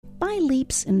by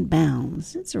leaps and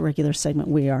bounds. It's a regular segment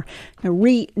we are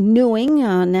renewing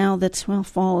now that,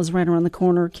 fall is right around the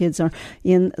corner. Kids are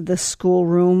in the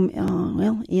schoolroom,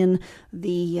 in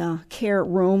the care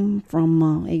room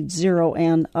from age 0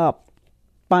 and up.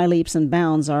 By leaps and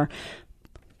bounds, our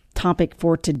topic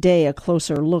for today, a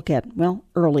closer look at,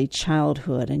 early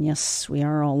childhood. And yes, we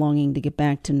are all longing to get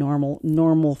back to normal.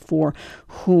 Normal for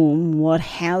whom? What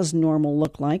has normal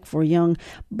looked like for young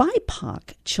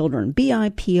BIPOC children?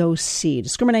 BIPOC,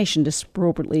 discrimination,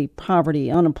 disproportionately,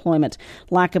 poverty, unemployment,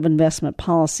 lack of investment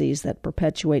policies that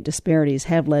perpetuate disparities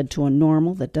have led to a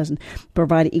normal that doesn't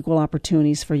provide equal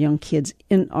opportunities for young kids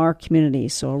in our community.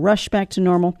 So a rush back to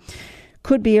normal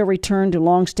could be a return to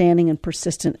longstanding and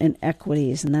persistent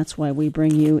inequities, and that's why we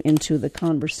bring you into the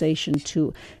conversation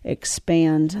to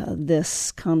expand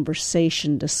this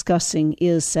conversation. Discussing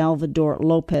is Salvador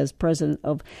Lopez, president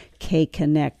of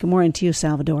K-Connect. Good morning to you,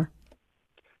 Salvador.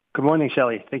 Good morning,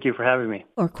 Shelley. Thank you for having me.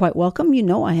 You're quite welcome. You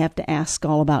know I have to ask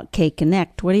all about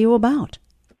K-Connect. What are you about?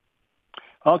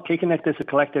 Well, K-Connect is a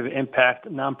collective impact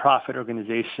nonprofit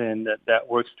organization that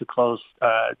works to close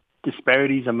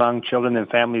disparities among children and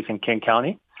families in Kane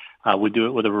County. We do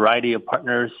it with a variety of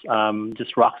partners,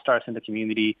 just rock stars in the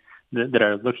community that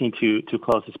are looking to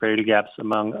close disparity gaps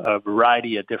among a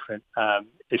variety of different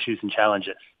issues and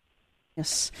challenges.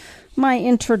 Yes. My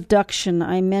introduction,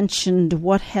 I mentioned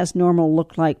what has normal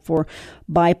looked like for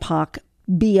BIPOC,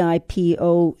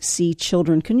 BIPOC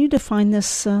children. Can you define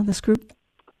this group?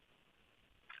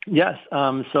 Yes.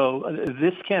 So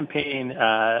this campaign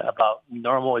about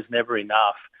normal is never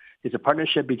enough is a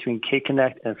partnership between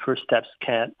K-Connect and First Steps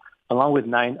Kent, along with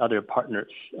 9 other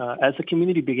partners. As the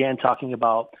community began talking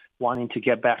about wanting to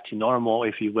get back to normal,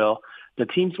 if you will, the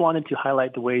teams wanted to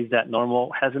highlight the ways that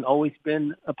normal hasn't always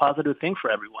been a positive thing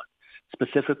for everyone,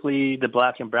 specifically the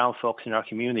Black and Brown folks in our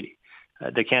community.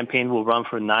 The campaign will run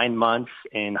for 9 months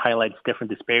and highlights different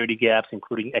disparity gaps,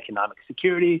 including economic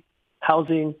security,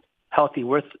 housing, healthy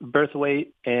birth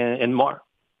weight, and more.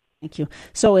 Thank you.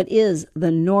 So it is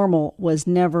the Normal Was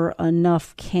Never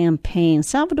Enough campaign.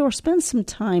 Salvador, spend some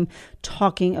time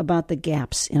talking about the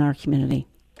gaps in our community.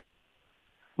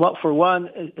 Well, for one,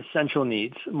 essential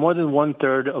needs. More than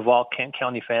 1/3 of all Kent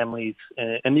County families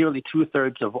and nearly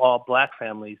 2/3 of all Black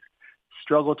families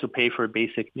struggle to pay for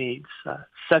basic needs.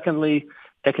 Secondly,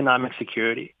 economic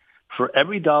security. For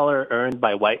every dollar earned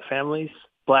by white families,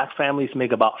 Black families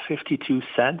make about 52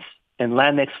 cents, and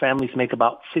Latinx families make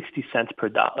about 60 cents per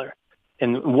dollar.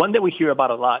 And one that we hear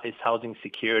about a lot is housing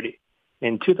security.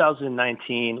 In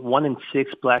 2019, 1 in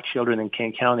 6 Black children in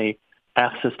Kane County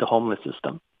accessed the homeless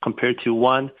system, compared to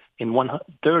 1 in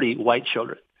 130 white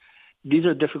children. These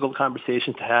are difficult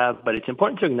conversations to have, but it's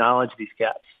important to acknowledge these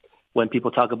gaps when people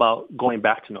talk about going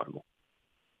back to normal.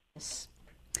 Yes.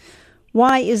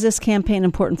 Why is this campaign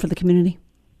important for the community?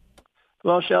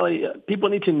 Well, Shelley, people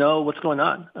need to know what's going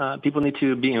on. People need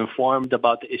to be informed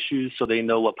about the issues so they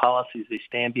know what policies they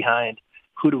stand behind,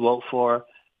 who to vote for,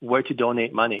 where to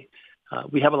donate money.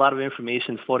 We have a lot of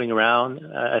information floating around.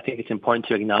 I think it's important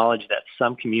to acknowledge that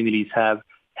some communities have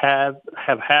had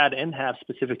and have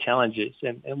specific challenges,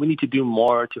 and we need to do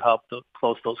more to help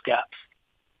close those gaps.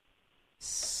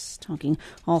 Talking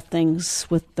all things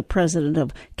with the president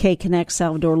of K-Connect,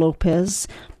 Salvador Lopez.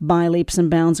 By leaps and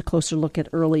bounds, a closer look at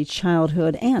early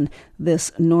childhood and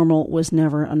this Normal Was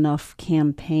Never Enough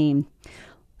campaign.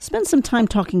 Spend some time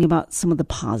talking about some of the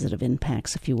positive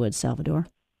impacts, if you would, Salvador.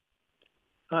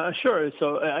 Sure.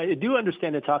 So I do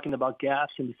understand that talking about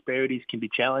gaps and disparities can be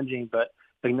challenging, but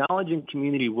acknowledging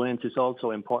community wins is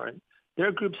also important. There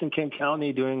are groups in Kent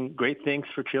County doing great things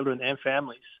for children and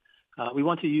families. We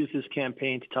want to use this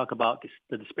campaign to talk about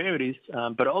the disparities,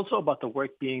 but also about the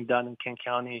work being done in Kent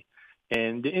County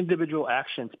and the individual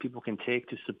actions people can take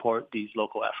to support these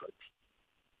local efforts.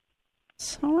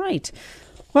 All right.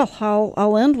 Well,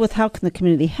 I'll end with how can the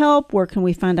community help? Where can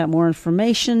we find out more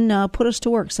information? Put us to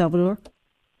work, Salvador.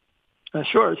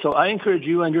 Sure. So I encourage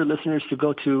you and your listeners to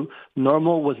go to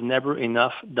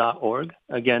normalwasneverenough.org.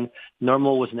 Again,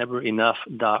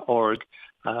 normalwasneverenough.org.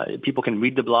 People can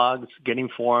read the blogs, get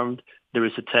informed. There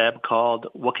is a tab called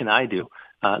What Can I Do?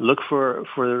 Look for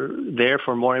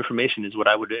more information is what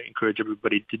I would encourage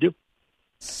everybody to do.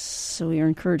 So your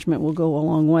encouragement will go a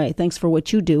long way. Thanks for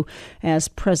what you do as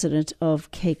president of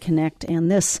K-Connect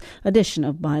and this edition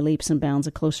of By Leaps and Bounds,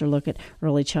 a closer look at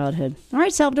early childhood. All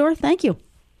right, Salvador, thank you.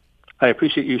 I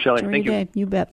appreciate you, Shelley. Thank you. You bet.